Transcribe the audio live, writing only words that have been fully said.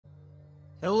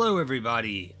Hello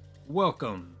everybody,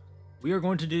 welcome. We are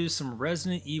going to do some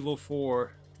Resident Evil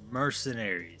 4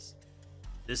 Mercenaries.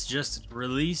 This just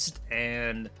released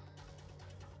and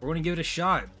we're going to give it a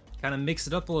shot. Kind of mix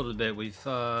it up a little bit. We've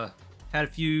had a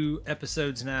few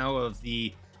episodes now of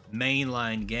the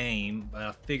mainline game, but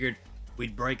I figured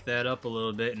we'd break that up a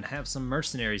little bit and have some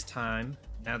Mercenaries time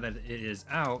now that it is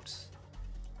out.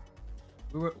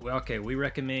 We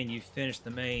recommend you finish the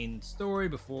main story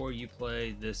before you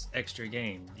play this extra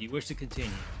game. Do you wish to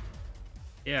continue?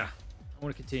 Yeah, I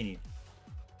want to continue.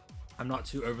 I'm not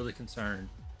too overly concerned.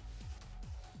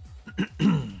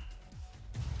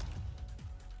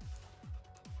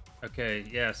 Okay,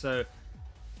 yeah, so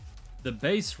the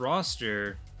base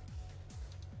roster,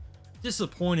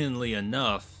 disappointingly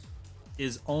enough,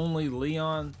 is only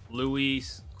Leon,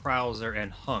 Luis, Krauser,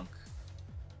 and Hunk.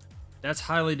 That's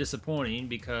highly disappointing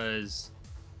because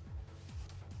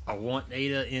I want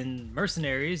Ada in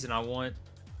Mercenaries and I want,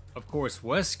 of course,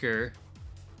 Wesker,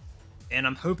 and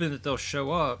I'm hoping that they'll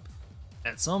show up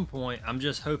at some point. I'm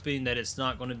just hoping that it's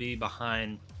not going to be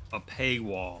behind a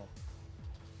paywall.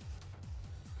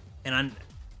 And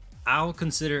I'll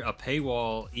consider a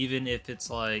paywall even if it's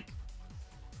like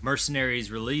Mercenaries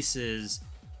releases,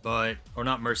 or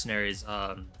not Mercenaries,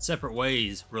 Separate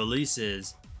Ways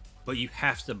releases, but you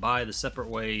have to buy the Separate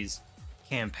Ways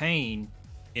campaign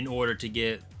in order to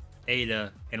get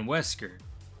Ada and Wesker.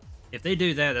 If they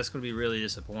do that, that's going to be really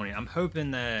disappointing. I'm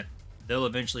hoping that they'll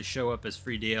eventually show up as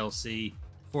free DLC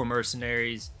for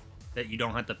Mercenaries, that you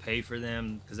don't have to pay for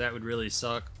them, because that would really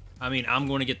suck. I mean, I'm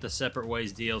going to get the Separate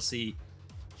Ways DLC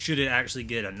should it actually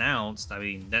get announced. I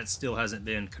mean, that still hasn't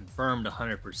been confirmed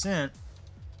 100%,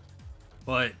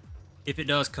 but if it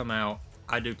does come out,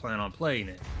 I do plan on playing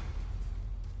it.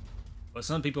 But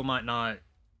some people might not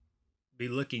be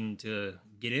looking to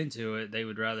get into it. They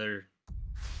would rather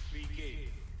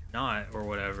not, or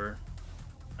whatever.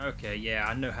 Okay, yeah,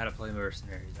 I know how to play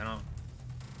Mercenaries.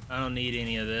 I don't need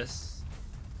any of this.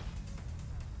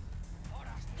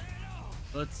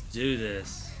 Let's do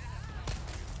this.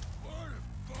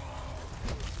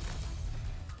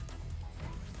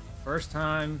 First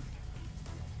time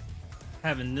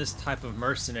having this type of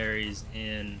Mercenaries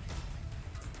in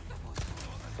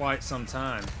quite some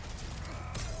time.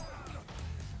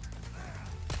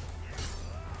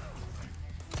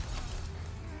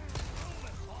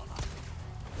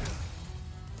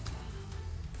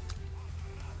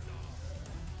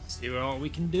 See what all we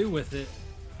can do with it.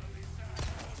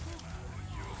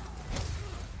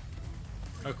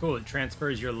 Oh cool, it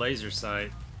transfers your laser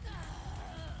sight.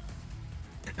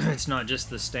 It's not just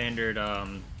the standard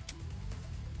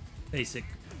basic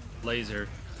laser.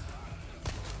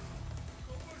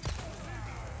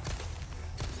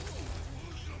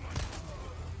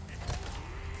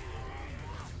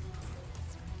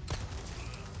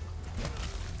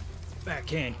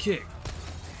 Backhand kick.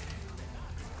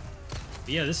 But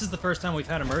yeah, this is the first time we've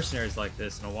had a Mercenaries like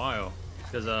this in a while,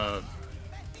 because I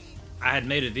had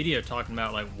made a video talking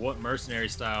about like what Mercenary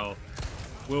style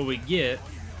will we get,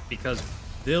 because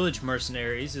Village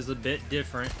Mercenaries is a bit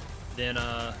different than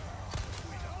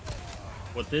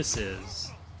what this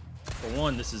is. For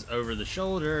one, this is over the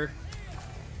shoulder.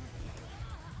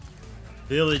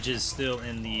 Village is still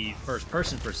in the first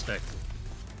person perspective,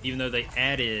 even though they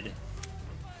added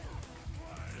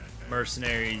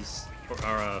Mercenaries,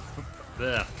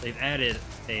 they've added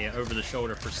a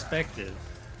over-the-shoulder perspective.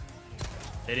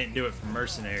 They didn't do it for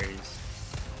Mercenaries,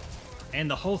 and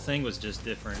the whole thing was just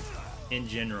different in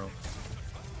general.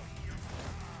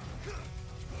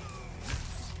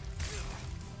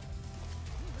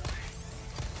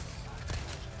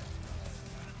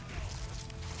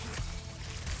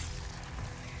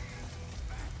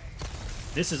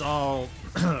 This is all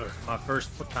my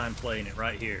first time playing it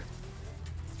right here.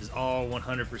 Is all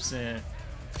 100%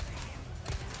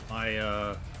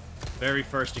 my very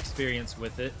first experience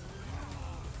with it,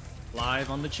 live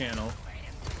on the channel.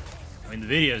 I mean, the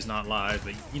video's not live,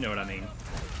 but you know what I mean.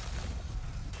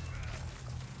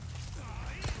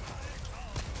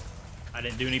 I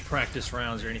didn't do any practice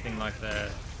rounds or anything like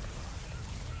that.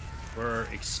 We're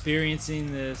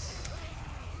experiencing this.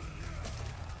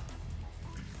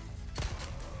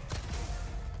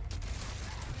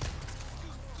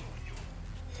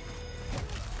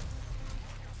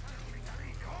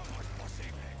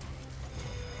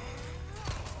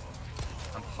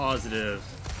 Positive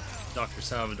Dr.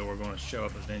 Salvador going to show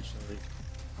up eventually.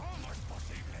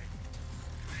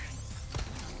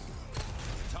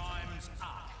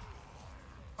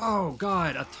 Oh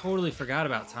god, I totally forgot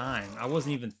about time. I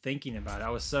wasn't even thinking about it. I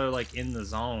was so like in the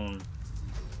zone.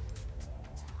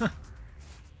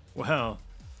 Well,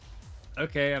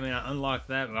 Okay, I mean, I unlocked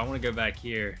that, but I want to go back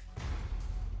here.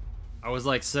 I was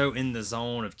like so in the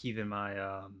zone of keeping my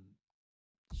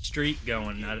streak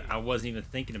going, I wasn't even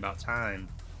thinking about time.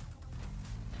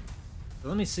 So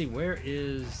let me see, where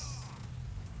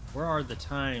are the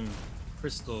time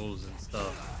crystals and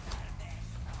stuff?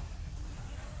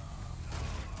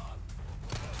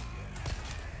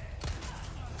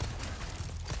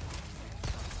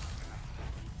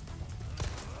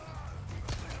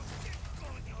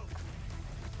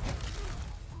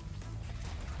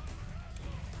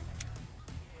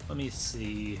 Let me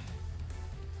see.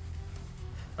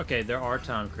 Okay, there are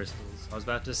time crystals. I was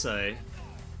about to say.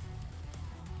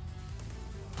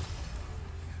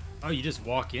 Oh, you just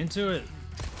walk into it?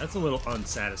 That's a little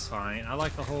unsatisfying. I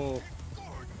like the whole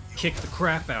kick the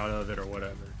crap out of it or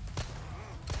whatever.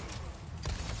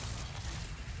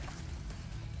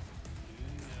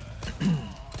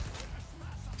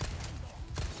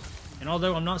 And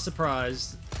although I'm not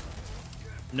surprised,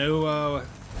 no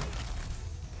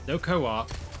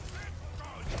co-op.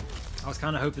 I was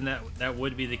kind of hoping that that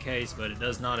would be the case, but it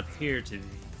does not appear to be.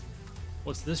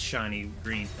 What's this shiny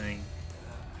green thing?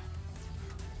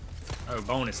 Oh,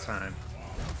 bonus time.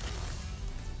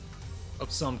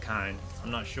 Of some kind.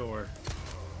 I'm not sure.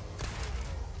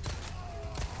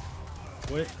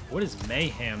 What is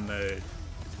mayhem mode?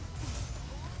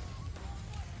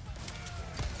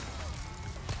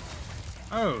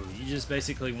 Oh, you just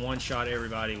basically one-shot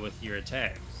everybody with your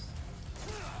attacks.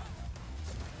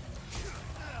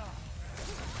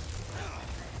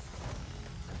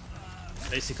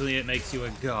 Basically, it makes you a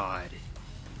god.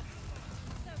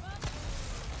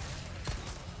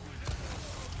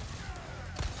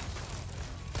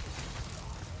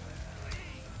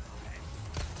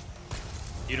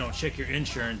 You don't check your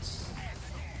insurance.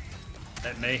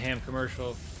 That mayhem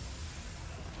commercial.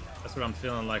 That's what I'm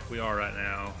feeling like we are right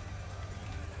now.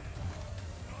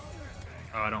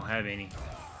 Oh, I don't have any.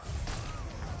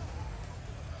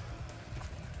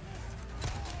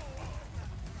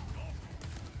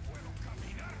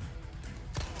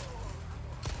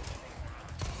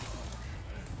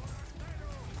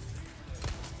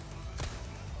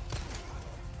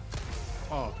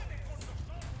 Oh.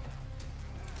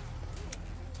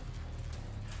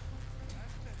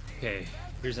 Okay,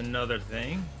 here's another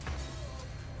thing.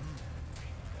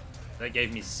 That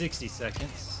gave me 60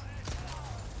 seconds.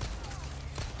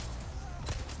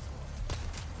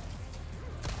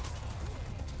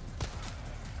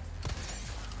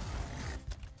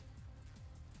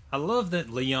 I love that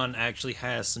Leon actually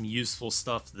has some useful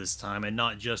stuff this time and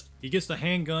not just he gets the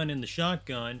handgun and the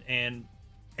shotgun and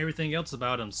everything else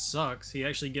about him sucks. He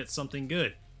actually gets something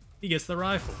good. He gets the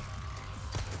rifle.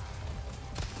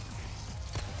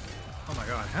 Oh my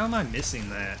god, how am I missing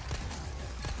that?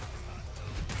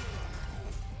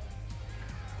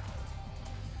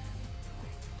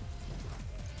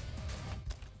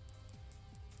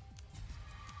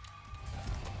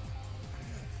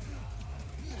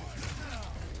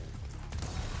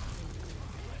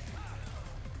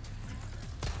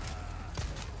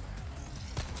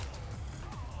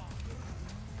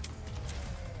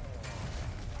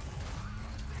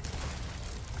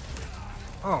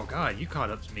 Oh god, you caught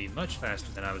up to me much faster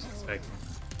than I was expecting.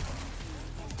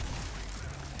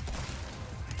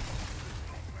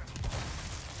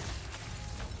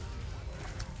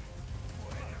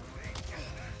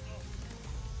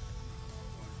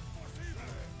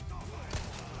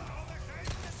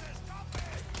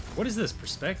 What is this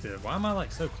perspective? Why am I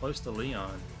like so close to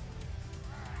Leon?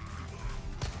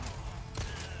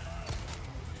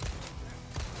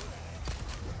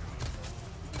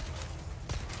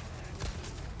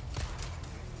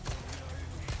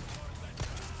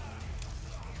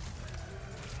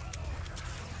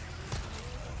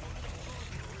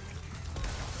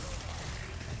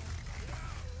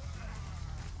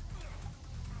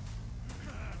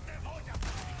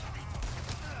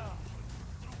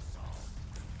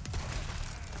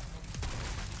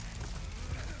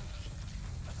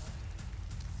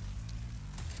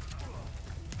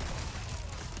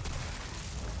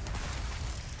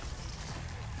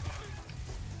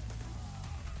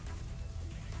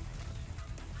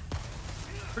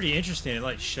 Pretty interesting. It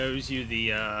like shows you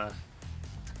the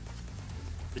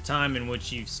time in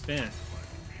which you've spent,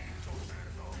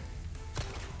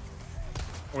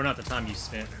 or not the time you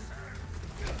spent.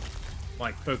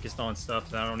 Like focused on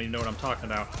stuff that I don't even know what I'm talking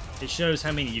about. It shows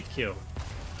how many you've killed.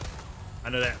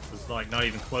 I know that was like not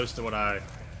even close to what I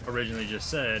originally just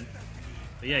said,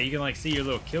 but yeah, you can like see your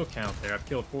little kill count there. I've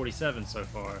killed 47 so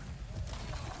far.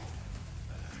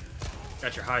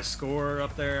 Got your high score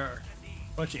up there.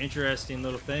 Bunch of interesting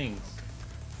little things.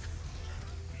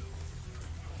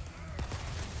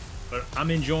 But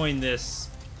I'm enjoying this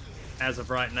as of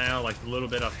right now, like the little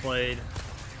bit I've played.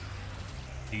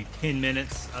 The 10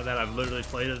 minutes that I've literally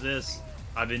played of this,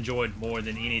 I've enjoyed more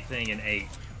than anything in 8.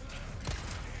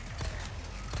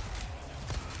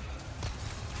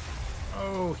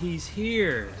 Oh, he's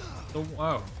here.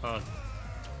 Oh, I'm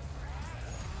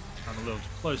a little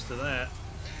close to that.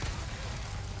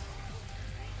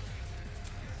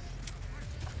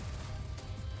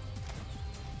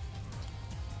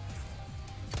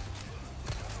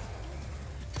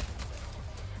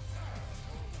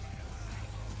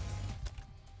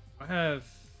 I have...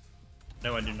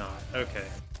 No, I do not. Okay.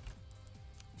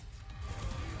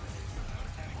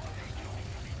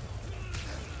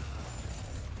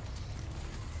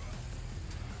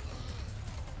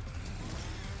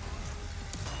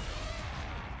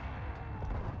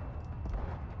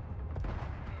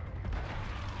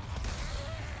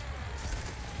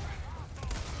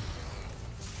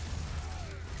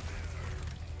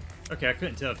 Okay, I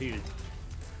couldn't tell if he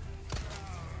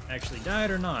actually died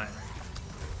or not.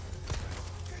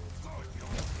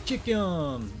 Kick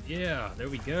him! Yeah, there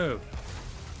we go.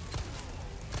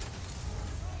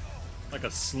 Like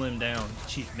a slim down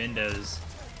Chief Mendes.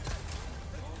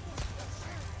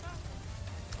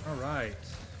 Alright.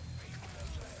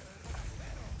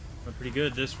 Went pretty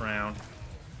good this round.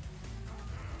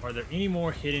 Are there any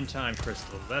more hidden time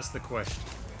crystals? That's the question.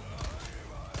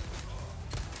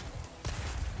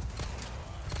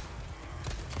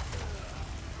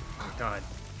 Oh god.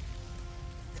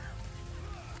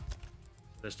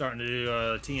 They're starting to do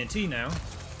TNT now.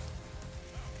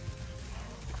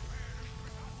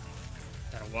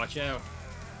 Gotta watch out.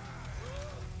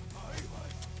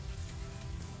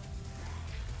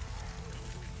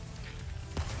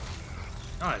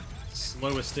 God,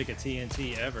 slowest stick of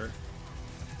TNT ever.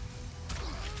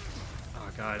 Oh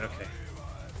god, okay.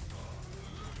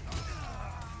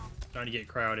 Starting to get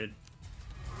crowded.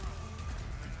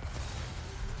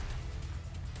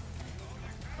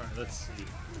 Alright, let's see.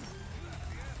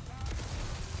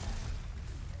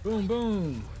 Boom,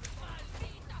 boom.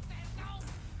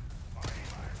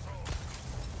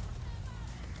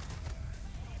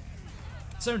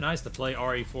 It's so nice to play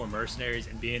RE4 Mercenaries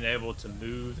and being able to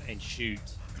move and shoot.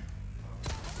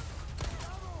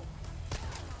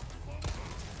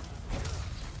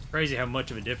 It's crazy how much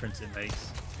of a difference it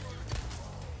makes.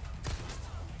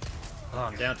 Oh,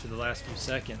 I'm down to the last few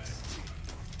seconds.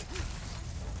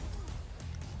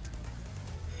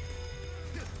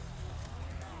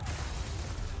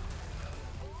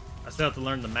 I still have to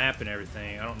learn the map and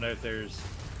everything. I don't know if there's...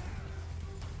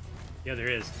 Yeah,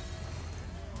 there is.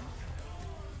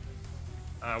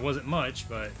 Wasn't much,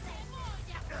 but...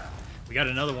 We got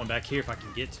another one back here if I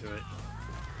can get to it.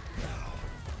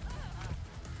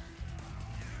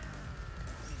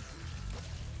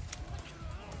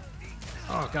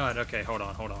 Oh god, okay, hold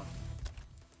on.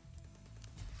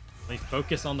 Let me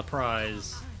focus on the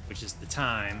prize, which is the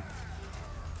time.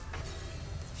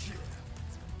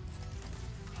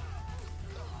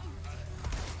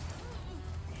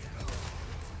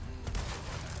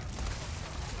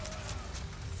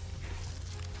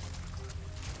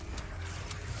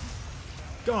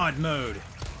 God mode.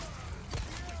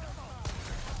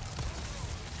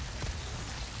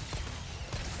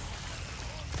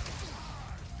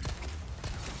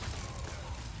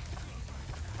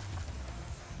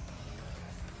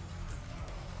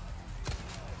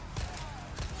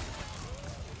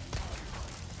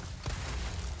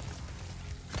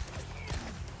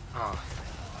 Ah.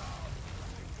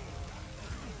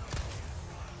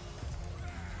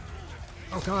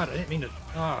 Oh god, I didn't mean to.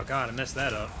 Oh god, I messed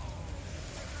that up.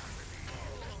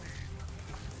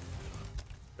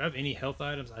 Do I have any health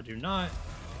items? I do not.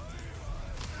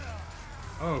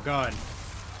 Oh god.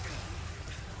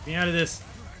 Get me out of this.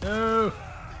 No.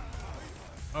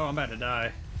 Oh, I'm about to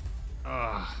die.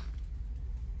 Ah. Oh.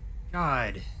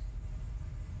 God.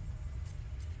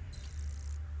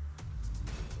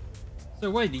 So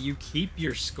wait, do you keep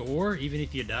your score even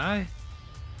if you die?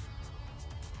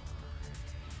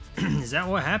 Is that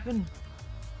what happened?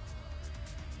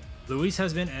 Luis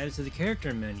has been added to the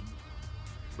character menu.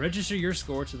 Register your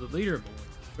score to the leaderboard.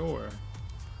 Sure.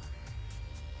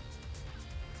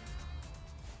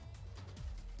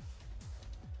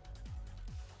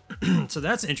 So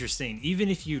that's interesting. Even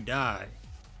if you die,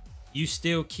 you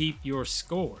still keep your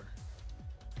score.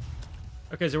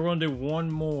 Okay, so we're gonna do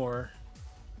one more.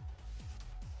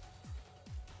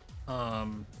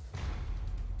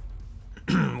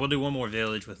 We'll do one more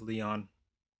village with Leon,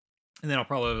 and then I'll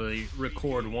probably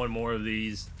record one more of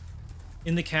these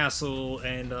in the castle,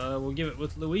 and we'll give it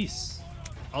with Luis.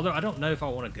 Although I don't know if I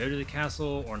want to go to the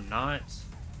castle or not.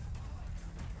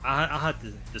 I'll have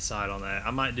to decide on that.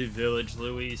 I might do Village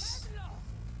Luis,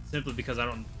 simply because I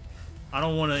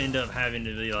don't want to end up having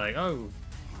to be like, oh,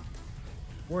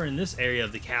 we're in this area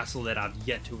of the castle that I've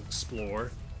yet to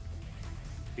explore.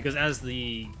 Because at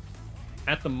the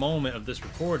moment of this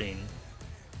recording,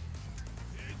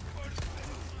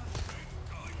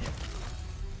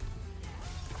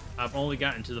 I've only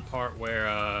gotten to the part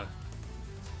where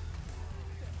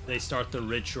they start the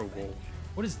ritual.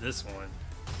 What is this one?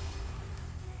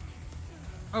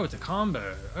 Oh, it's a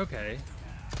combo. Okay.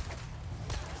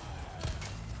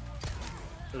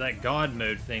 So that god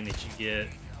mode thing that you get,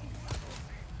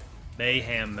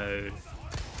 mayhem mode,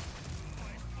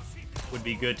 would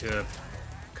be good to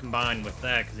combine with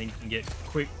that, because then you can get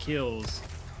quick kills.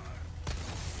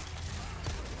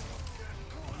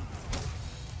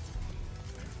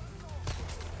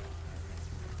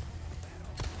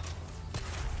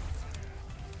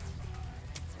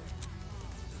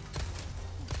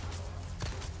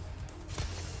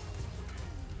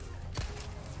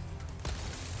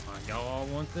 Y'all all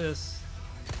want this.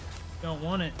 Don't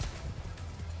want it.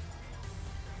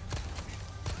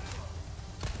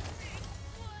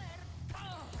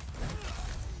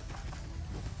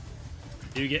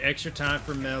 You get extra time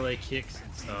for melee kicks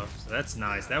and stuff, so that's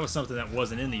nice. That was something that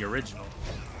wasn't in the original.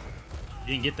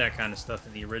 You didn't get that kind of stuff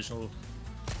in the original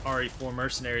RE4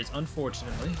 Mercenaries,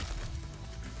 unfortunately.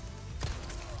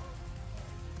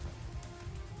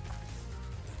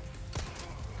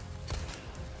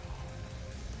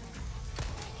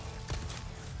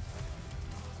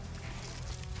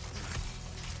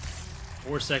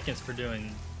 Four seconds for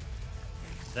doing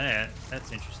that.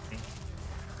 That's interesting.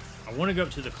 I want to go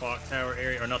up to the clock tower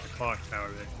area, or not the clock tower,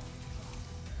 but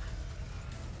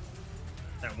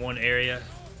that one area.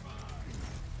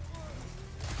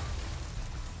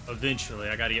 Eventually,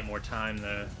 I got to get more time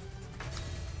though.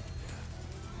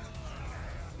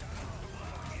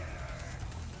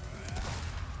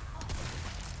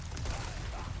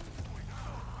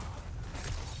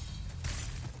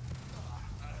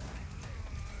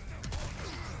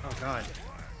 Oh god.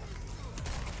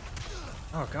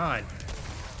 Oh god.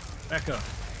 Back up.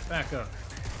 Back up.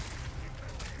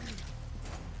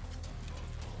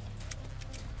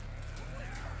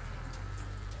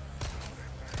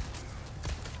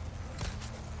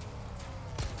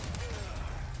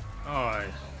 Oh.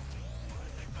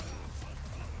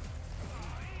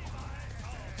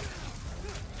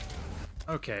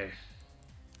 Okay.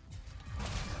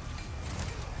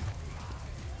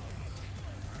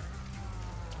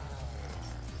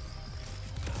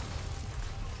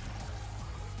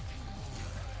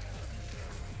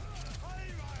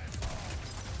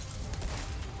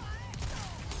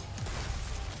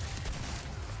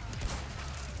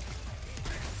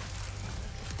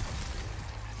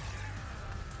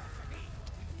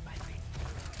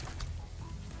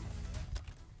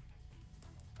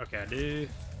 Okay, I do.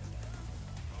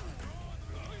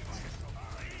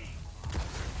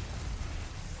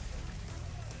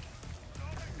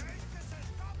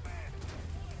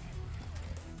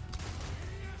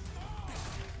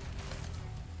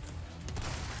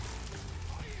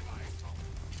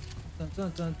 Dun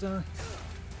dun dun dun.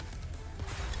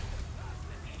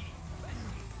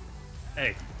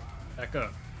 Hey, back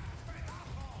up.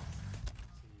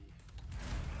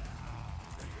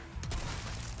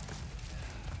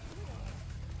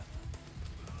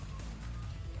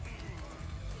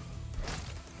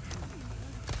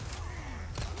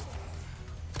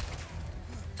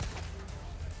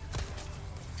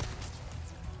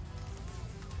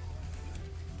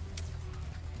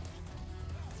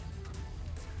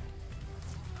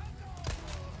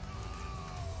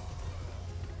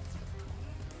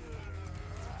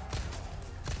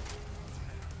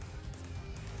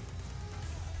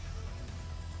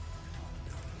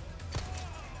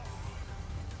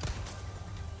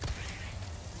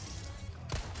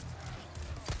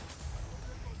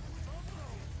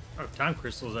 Oh, time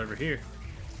crystal's over here.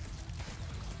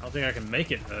 I don't think I can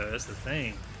make it though, that's the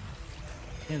thing.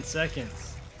 10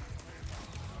 seconds.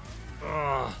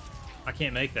 Oh, I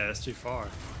can't make that, that's too far.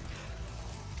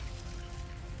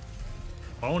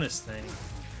 Bonus thing.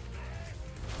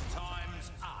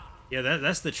 Yeah,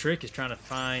 that's the trick, is trying to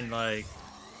find like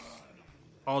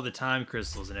all the time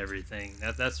crystals and everything.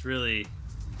 That's really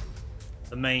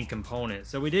the main component.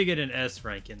 So we did get an S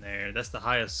rank in there. That's the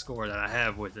highest score that I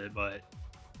have with it, but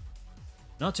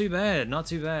not too bad, not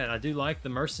too bad. I do like the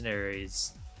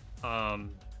Mercenaries.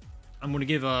 I'm gonna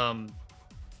give I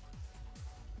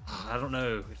don't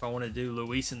know if I want to do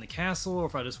Luis in the castle or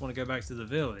if I just want to go back to the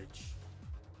village.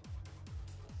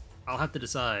 I'll have to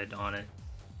decide on it.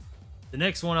 The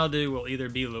next one I'll do will either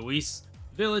be Luis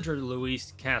village or the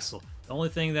Luis castle. The only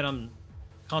thing that I'm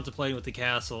contemplating with the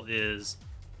castle is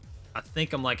I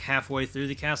think I'm like halfway through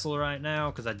the castle right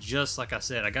now, because I just, like I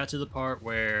said, I got to the part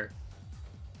where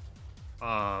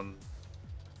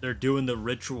they're doing the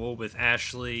ritual with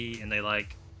Ashley, and they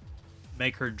like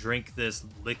make her drink this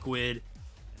liquid,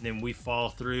 and then we fall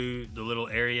through the little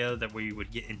area that we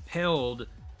would get impaled,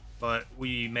 but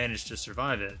we managed to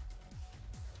survive it.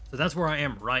 So that's where I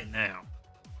am right now.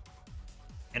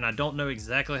 And I don't know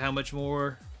exactly how much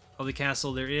more of the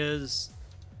castle there is,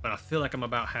 but I feel like I'm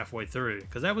about halfway through,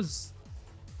 because that was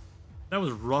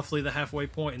roughly the halfway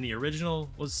point in the original,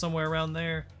 was somewhere around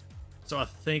there. So I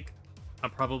think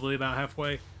I'm probably about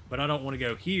halfway, but I don't want to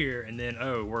go here and then,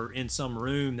 oh, we're in some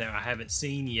room that I haven't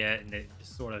seen yet, and it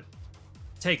just sort of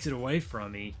takes it away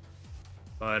from me.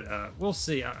 But we'll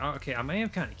see. Okay, I am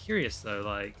kind of curious though.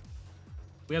 Like,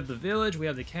 we have the village, we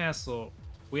have the castle,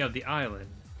 we have the island.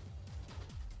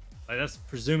 Like, that's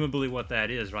presumably what that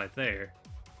is right there.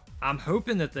 I'm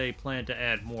hoping that they plan to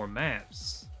add more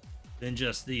maps than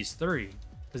just these 3,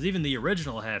 because even the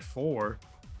original had 4.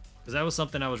 Because that was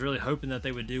something I was really hoping that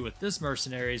they would do with this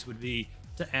Mercenaries, would be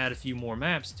to add a few more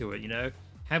maps to it, you know?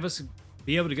 Have us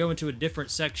be able to go into a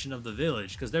different section of the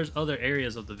village, because there's other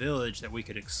areas of the village that we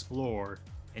could explore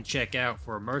and check out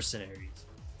for Mercenaries.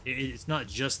 It's not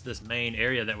just this main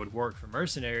area that would work for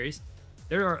Mercenaries.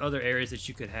 There are other areas that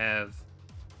you could have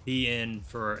be in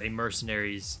for a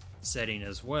Mercenaries setting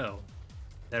as well,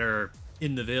 that are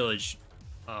in the village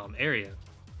area.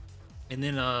 And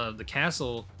then the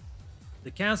castle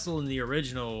in the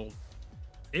original,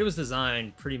 it was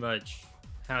designed pretty much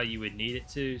how you would need it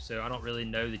to, so I don't really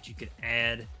know that you could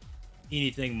add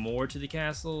anything more to the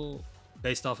castle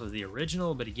based off of the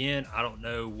original. But again, I don't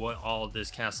know what all of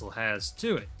this castle has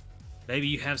to it. Maybe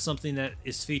you have something that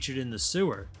is featured in the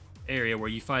sewer area where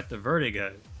you fight the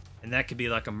Vertigo, and that could be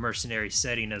like a mercenary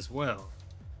setting as well,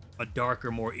 a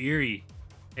darker, more eerie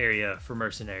area for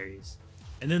Mercenaries.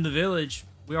 And then the village,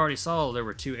 we already saw there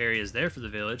were 2 areas there for the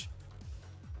village.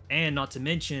 And not to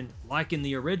mention, like in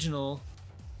the original,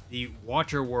 the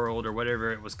Watcher World, or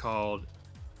whatever it was called,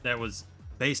 that was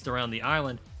based around the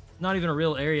island, not even a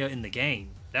real area in the game.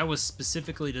 That was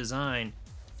specifically designed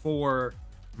for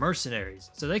Mercenaries.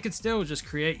 So they could still just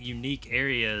create unique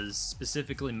areas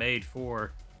specifically made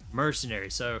for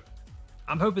Mercenaries. So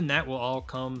I'm hoping that will all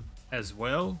come as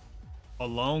well,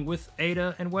 along with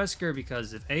Ada and Wesker,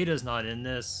 because if Ada's not in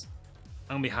this,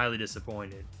 I'm gonna be highly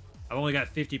disappointed. I've only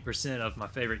got 50% of my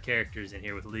favorite characters in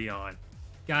here with Leon.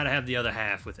 Gotta have the other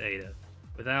half with Ada.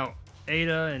 Without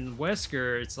Ada and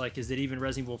Wesker, it's like, is it even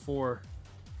Resident Evil 4?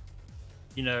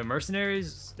 You know,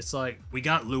 Mercenaries, it's like, we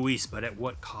got Luis, but at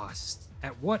what cost?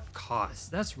 At what cost?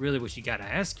 That's really what you gotta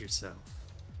ask yourself.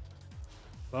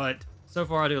 But so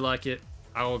far I do like it.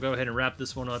 I will go ahead and wrap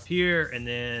this one up here, and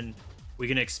then we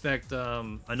can expect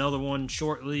another one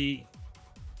shortly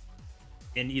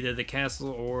in either the castle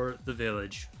or the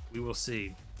village. We will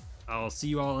see. I'll see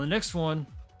you all in the next one.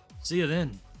 See you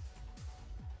then.